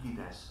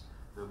sneakiness,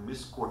 the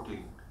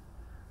misquoting,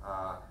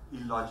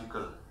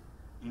 illogical,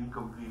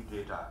 incomplete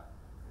data,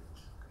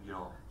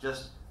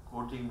 just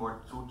quoting what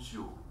suits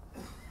you,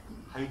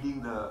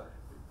 hiding the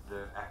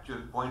actual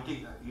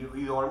pointing.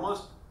 He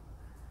almost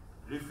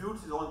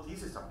refutes his own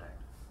thesis sometimes,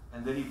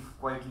 and then he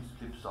quietly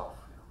slips off,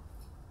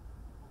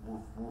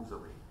 moves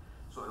away.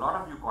 So a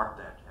lot of you caught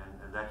that,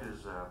 and that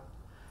is,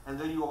 and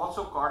then you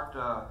also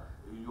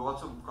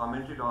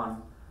commented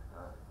on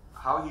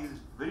how he's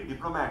very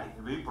diplomatic,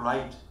 very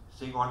polite,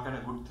 saying all kind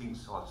of good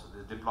things also.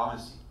 There's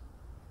diplomacy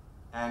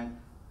and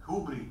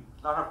hubris,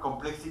 a lot of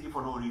complexity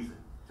for no reason,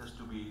 just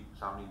to be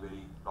sounding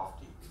very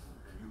lofty.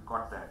 You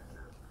caught that.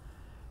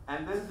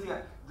 And then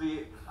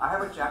I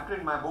have a chapter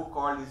in my book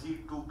called "Is he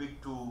too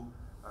big to?"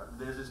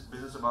 There's this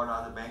business about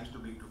are the banks too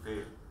big to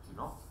fail?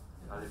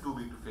 Are they too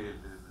big to fail?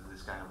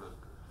 This kind of a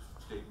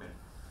statement.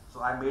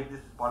 So I made this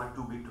Pollock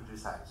too big to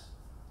criticize.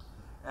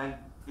 And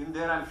in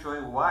there I'm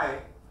showing why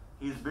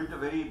he's built a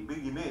very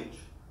big image,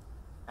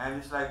 and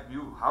it's like,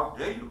 you, how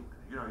dare you?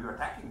 You know, you're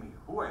attacking me.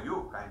 Who are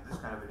you? This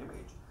kind of an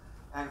image.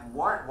 And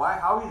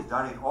how he's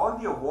done it, all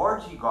the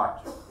awards he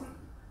got,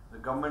 the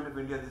government of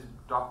India, this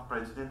top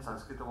president,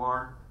 Sanskrit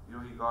award, you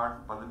know, he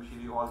got Padma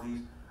Shri,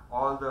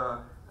 all the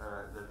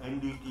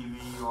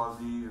NDTV, all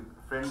the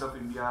Friend of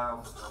India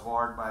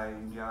award by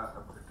India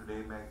Today,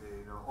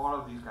 you know, all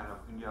of these kind of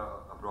India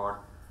abroad.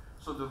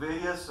 So the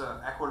various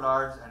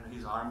accolades and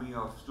his army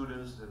of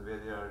students and where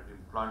they are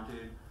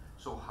implanted.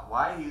 So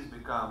why he's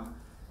become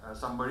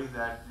somebody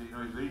that, you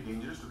know, is very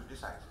dangerous to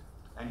criticize.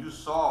 And you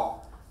saw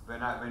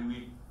when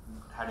we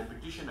had a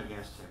petition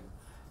against him,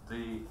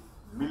 the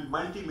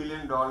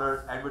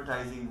multi-million-dollar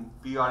advertising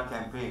PR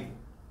campaign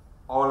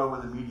all over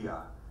the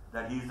media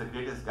that he's the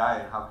greatest guy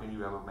and how can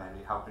you ever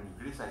manage, how can you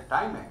criticize?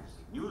 Time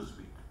magazine,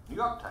 Newsweek, New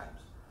York Times,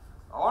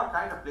 all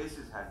kind of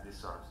places had this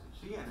sort of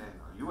thing.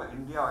 CNN,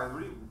 India,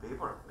 every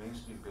paper,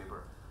 mainstream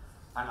paper.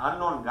 An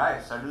unknown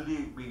guy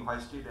suddenly being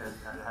hoisted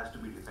and has to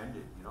be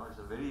defended. You know, it's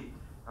a very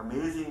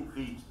amazing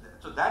feat.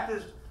 So that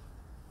is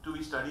to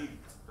be studied.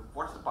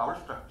 What's the power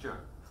structure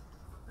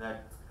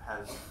that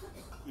has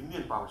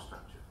Indian power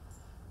structure?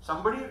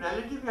 Somebody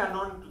relatively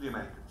unknown to the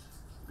Americans,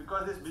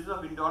 because this business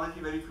of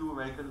Indology, very few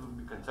Americans would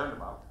be concerned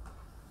about.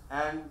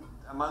 And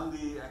among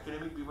the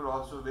academic people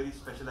also a very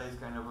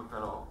specialized kind of a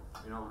fellow,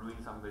 you know, doing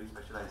some very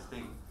specialized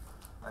thing.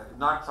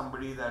 Not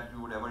somebody that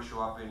you would ever show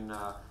up in,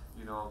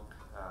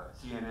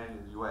 CNN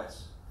in the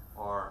US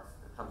or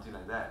something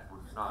like that,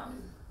 would not.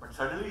 But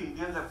suddenly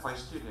Indians have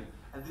foisted him.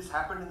 And this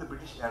happened in the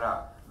British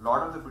era. A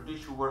lot of the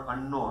British who were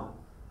unknown,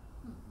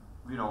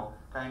 you know,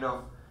 kind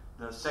of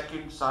the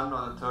second son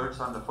or the third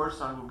son, the first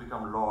son would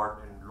become lord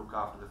and look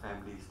after the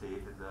family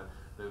estate, and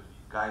the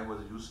guy who was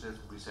useless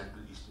would be sent to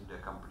the East India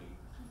Company,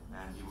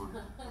 and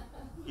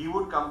he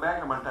would come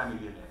back a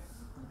multi-millionaire,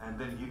 and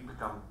then he'd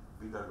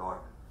be the lord,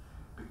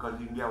 because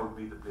India would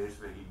be the place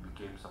where he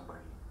became somebody.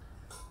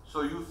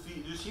 So you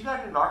see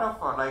that in a lot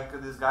of,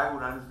 like this guy who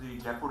runs the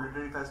Jaipur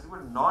Literary Festival,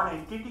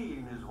 non-entity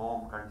in his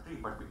home country,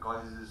 but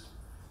because he's this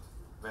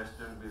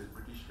Western, this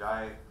British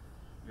guy,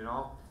 you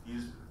know,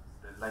 he's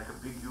like a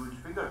big, huge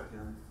figure.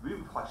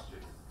 We've fostered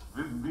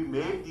him. We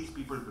made these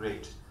people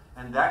great.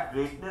 And that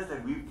greatness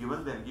that we've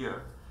given them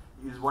here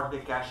is what they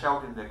cash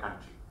out in their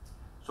country.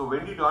 So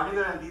Wendy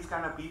Doniger and these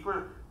kind of people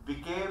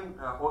became,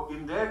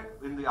 in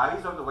the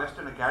eyes of the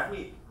Western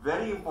Academy,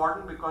 very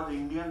important, because the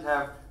Indians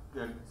have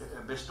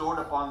bestowed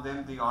upon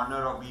them the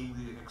honor of being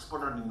the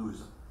expert on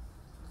Hinduism.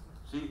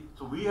 See,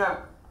 so we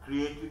have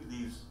created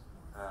these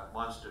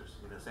monsters,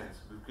 in a sense.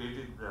 We've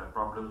created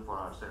problems for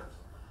ourselves.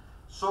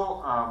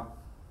 So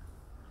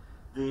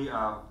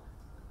the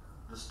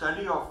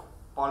study of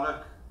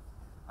Pollock,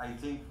 I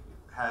think,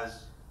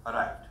 has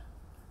arrived.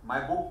 My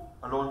book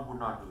alone would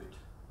not do it,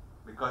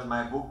 because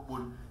my book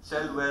would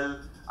sell well.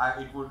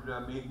 It would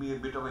make me a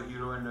bit of a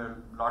hero and a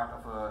lot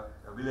of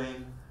a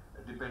villain,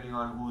 depending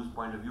on whose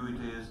point of view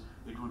it is.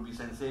 It would be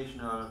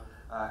sensational,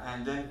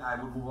 and then I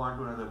would move on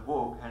to another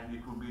book, and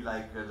it would be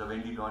like the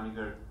Wendy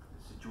Doniger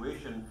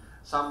situation.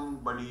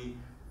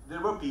 There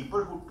were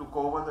people who took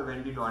over the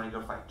Wendy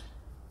Doniger fight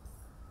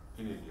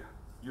in India.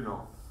 You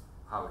know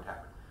how it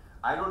happened.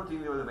 I don't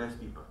think they were the best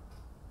people.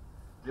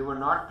 They were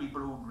not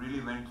people who really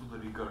went through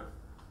the rigor.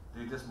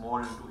 They just more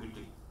into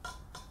hitting,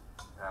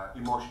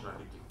 emotional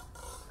hitting.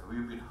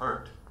 We've been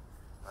hurt.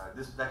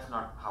 That's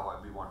not how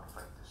we want to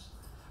fight this.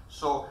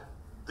 So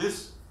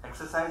this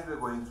exercise we're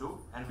going through,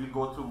 and we'll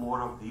go through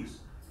more of these,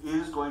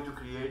 is going to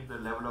create the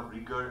level of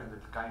rigor and the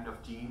kind of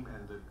team,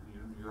 and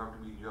you have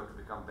to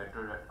become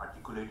better at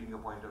articulating your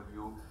point of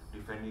view,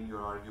 defending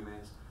your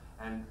arguments.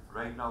 And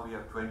right now we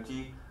have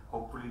 20.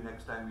 Hopefully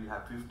next time we'll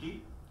have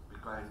 50,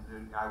 because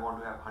I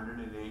want to have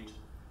 108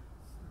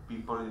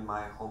 people in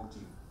my home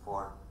team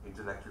for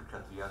intellectual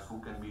Kshatriyas who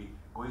can be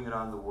going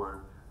around the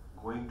world,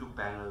 going to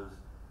panels,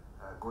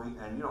 going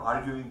and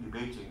arguing,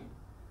 debating,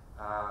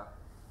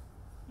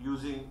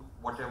 using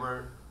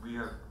whatever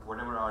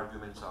whatever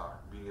arguments are,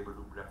 being able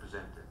to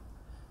represent it.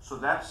 So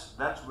that's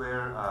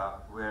where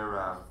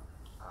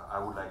I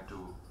would like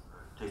to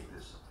take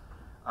this.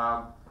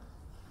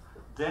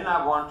 Then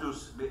I want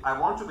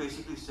to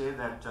basically say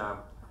that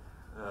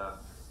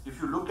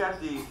if you look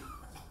at the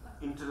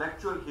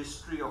intellectual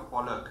history of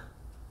Pollock,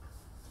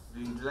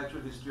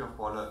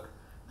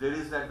 there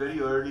is that very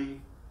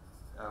early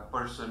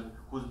person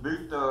who's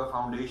built the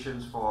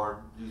foundations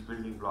for these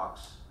building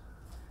blocks.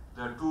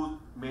 There are two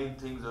main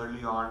things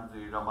early on: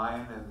 the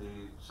Ramayana and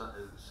the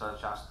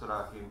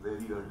Shastra came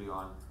very early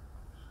on,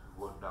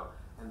 worked out,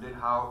 and then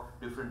how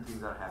different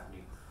things are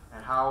happening,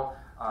 and how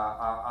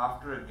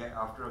after a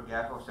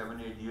gap of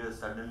 7-8 years,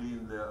 suddenly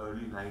in the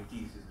early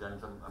 90s, he's done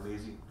some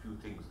amazing few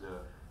things. The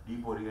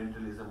deep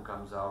Orientalism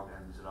comes out,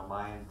 and this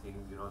Ramayana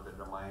thing, that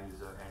Ramayana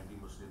is an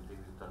anti-Muslim thing,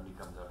 it suddenly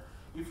comes out.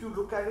 If you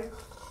look at it,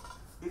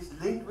 it's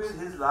linked with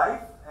his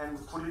life and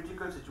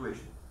political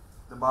situation.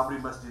 The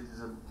Babri Masjid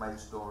is a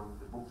milestone.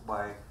 The book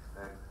by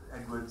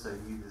Edward Said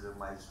is a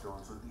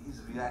milestone. So he's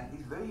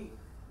very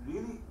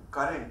really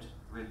current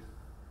with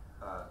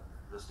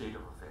the state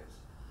of affairs.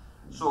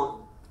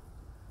 So,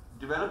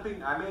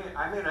 developing, I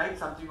may write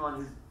something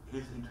on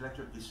his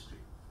intellectual history,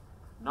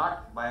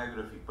 not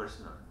biography,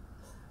 personal,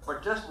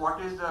 but just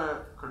what is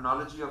the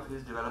chronology of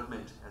his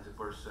development as a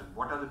person,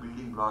 what are the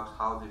building blocks,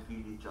 how they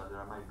feed each other.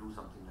 I might do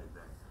something like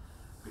that,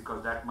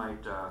 because that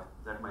might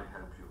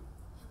help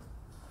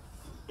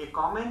you. A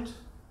comment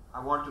I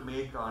want to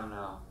make on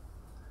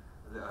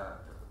the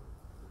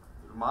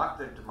remark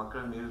that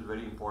Makran made is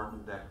very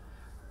important, that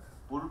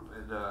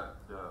the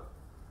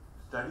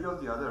study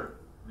of the other,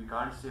 we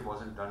can't say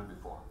wasn't done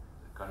before.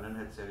 Kannan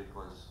had said it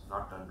was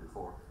not done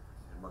before,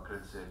 and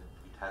Makran said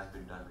it has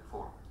been done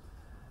before.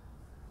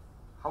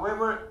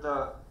 However,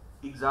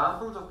 the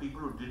examples of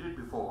people who did it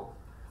before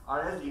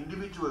are as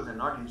individuals and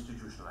not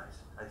institutionalized.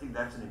 I think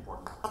that's an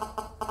important point.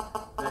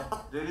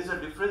 That there is a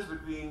difference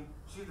between,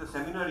 see, the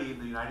seminary in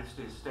the United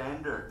States,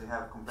 standard, they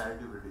have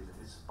comparative religion.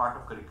 It's part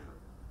of curriculum.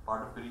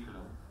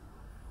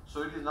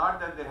 So it is not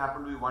that there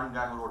happened to be one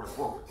guy who wrote a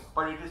book,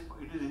 but it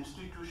is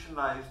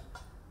institutionalized.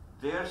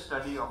 Their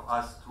study of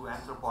us through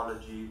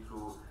anthropology,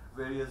 through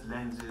various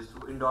lenses,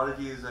 through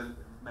Indology is a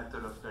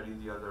method of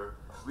studying the other.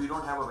 We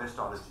don't have a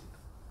Westology.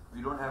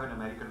 We don't have an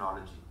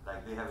Americanology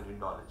like they have an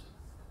Indology.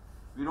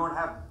 We don't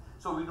have,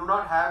 so we do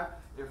not have,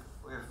 if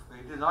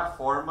it is not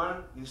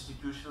formal,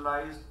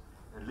 institutionalized,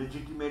 a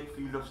legitimate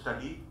field of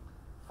study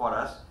for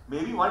us.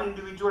 Maybe one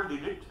individual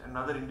did it,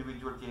 another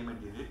individual came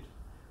and did it,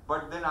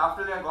 but then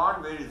after they are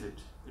gone, where is it?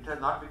 It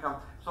has not become,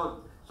 so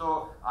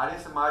Arya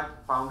Samaj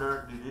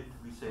founder did it,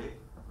 we say,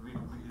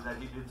 that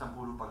he did some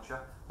Puru Paksha,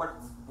 but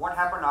what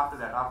happened after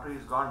that? After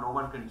he's gone, no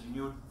one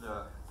continued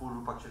the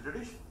Puru Paksha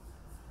tradition.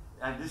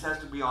 And this has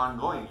to be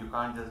ongoing. You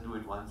can't just do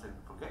it once and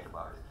forget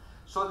about it.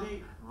 So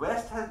the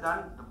West has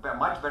done a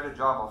much better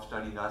job of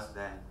studying us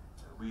than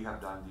we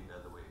have done the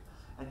other way.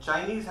 And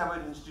Chinese have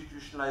an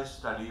institutionalized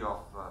study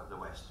of the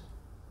West.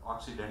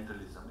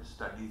 Occidentalism is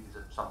studied, is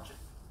a subject,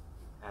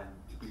 and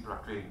people are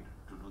trained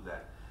to do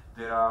that.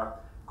 There are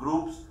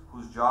groups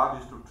whose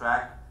job is to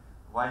track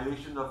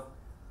violations of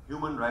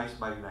human rights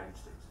by the United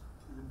States.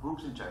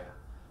 Groups in China.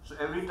 So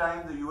every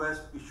time the US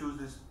issues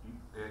this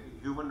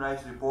human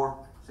rights report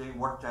saying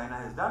what China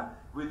has done,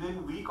 within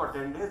a week or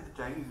 10 days,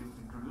 the Chinese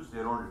introduce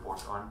their own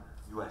reports on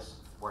US,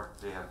 what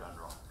they have done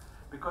wrong.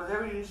 Because they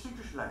have an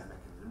institutionalized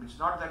mechanism. It's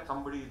not that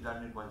somebody has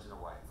done it once in a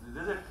while.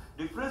 There's a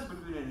difference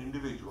between an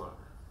individual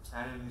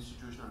and an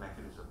institutional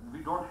mechanism. We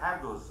don't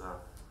have those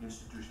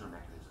institutional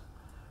mechanisms.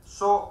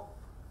 So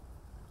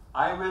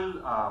I will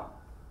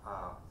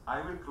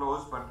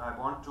close, but I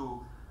want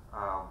to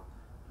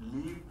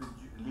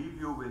leave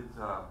you with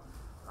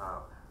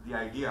the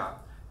idea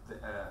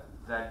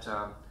that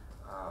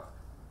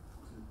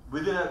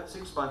within a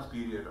 6 month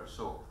period or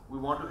so, we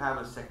want to have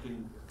a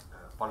second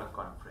Pollock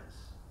conference,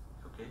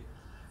 okay,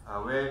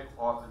 where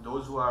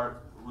those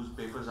whose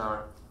papers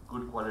are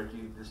good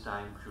quality this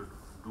time should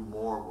do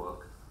more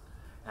work,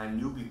 and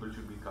new people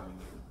should be coming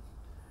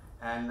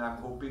in. And I'm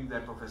hoping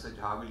that Professor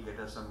Jha will get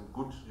us some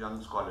good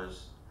young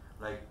scholars,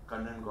 like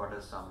Kannan got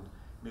us some.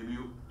 Maybe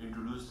you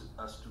introduce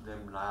us to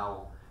them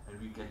now,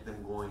 and we get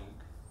them going,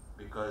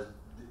 because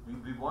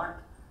we want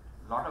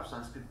a lot of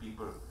Sanskrit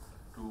people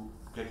to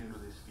get into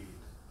this field,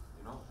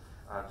 you know.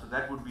 So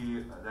that would be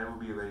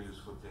a very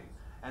useful thing.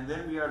 And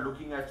then we are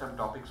looking at some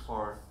topics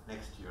for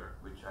next year,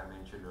 which I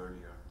mentioned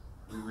earlier.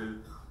 We will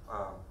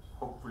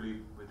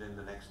hopefully within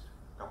the next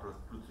couple of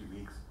 2-3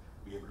 weeks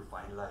be able to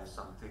finalize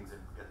some things and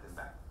get them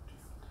back to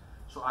you.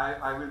 So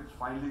I will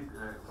finally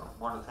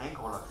want to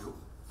thank all of you.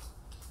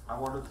 I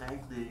want to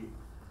thank the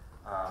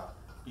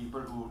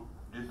people who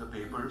did the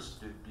papers,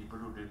 people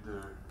who did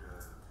the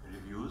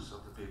reviews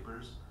of the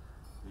papers,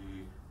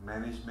 the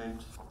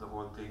management of the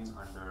whole thing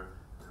under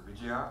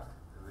Vijaya,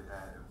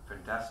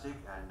 fantastic,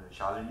 and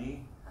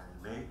Shalini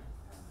and Meg,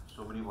 and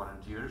so many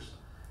volunteers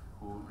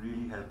who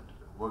really helped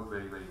work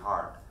very, very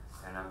hard.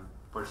 And I'm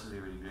personally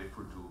very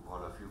grateful to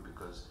all of you,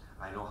 because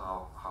I know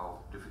how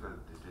difficult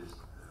it is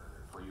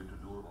for you to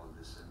do all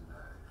this.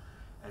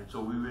 And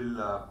so we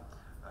will,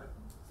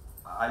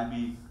 I'll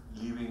be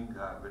leaving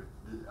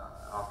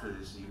after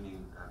this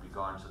evening, I'll be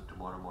gone, so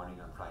tomorrow morning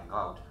I'm flying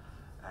out.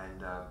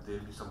 And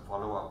there'll be some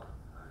follow-up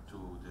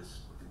to this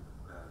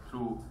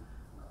through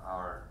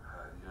our,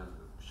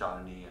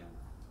 Shalini and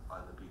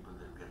other people.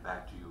 They'll get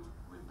back to you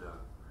with the,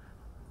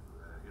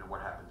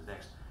 what happens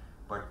next.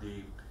 But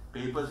the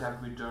papers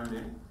have to be turned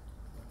in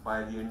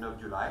by the end of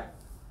July,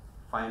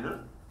 final.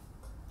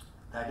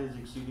 That is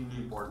exceedingly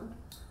important.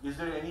 Is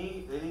there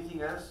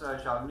anything else,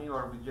 Shalini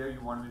or Vijay,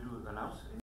 you want me to announce?